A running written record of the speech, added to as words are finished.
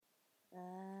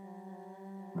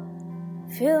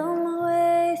feel my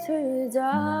way through the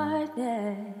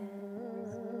darkness.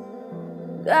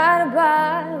 Got a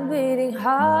body beating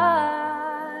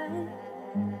hard.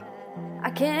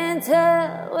 I can't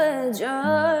tell where the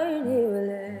journey will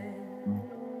end,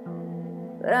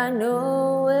 but I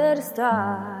know where to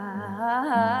start.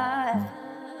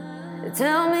 They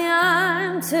tell me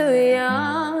I'm too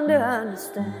young to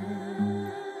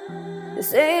understand. They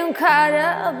say I'm caught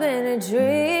up in a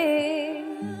dream.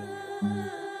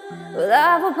 Well,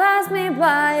 life will pass me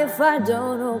by if I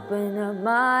don't open up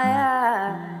my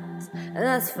eyes, and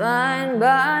that's fine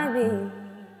by me.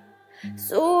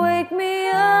 So wake me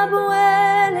up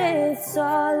when it's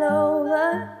all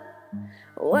over,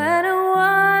 when I'm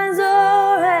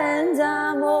wiser and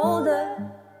I'm older.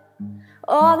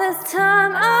 All this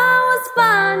time I was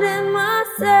finding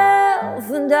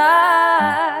myself, and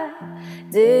I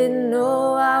didn't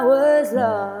know I was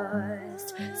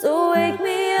lost. So wake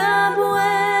me up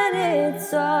when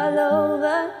it's all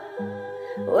over,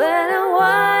 when I'm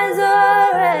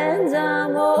wiser and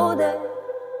I'm older.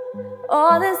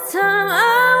 All this time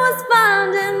I was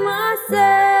finding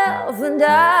myself, and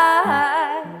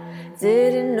I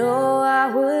didn't know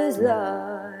I was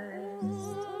lost.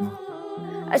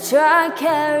 I tried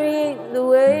carrying the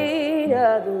weight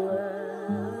of the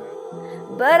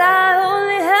world, but I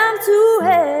only have two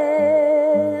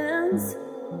hands.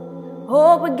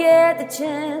 Hope I get the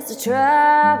chance to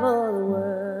travel the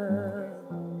world,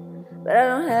 but I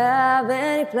don't have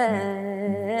any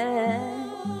plans.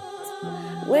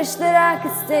 Wish that I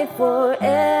could stay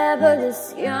forever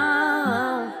this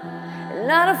young, and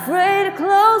not afraid to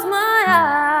close my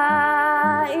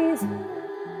eyes.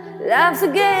 Life's a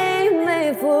game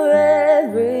made for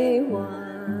everyone,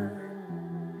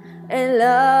 and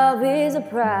love is a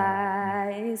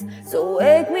prize. So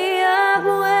wake me up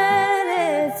when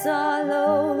it's all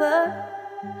over,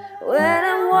 when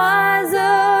I'm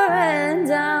wiser and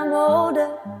I'm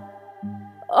older.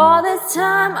 All this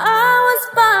time I was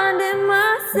finding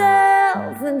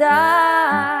myself, and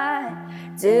I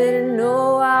didn't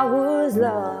know I was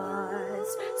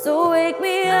lost. So wake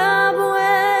me up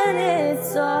when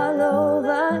it's all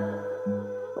over,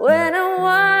 when I'm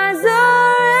wiser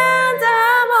and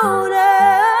I'm older.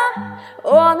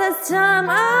 All this time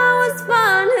I was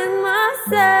finding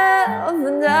myself,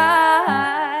 and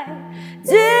I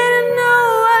didn't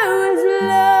know I was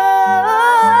lost.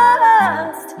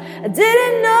 I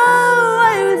didn't know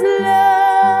I was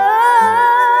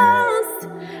lost.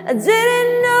 I didn't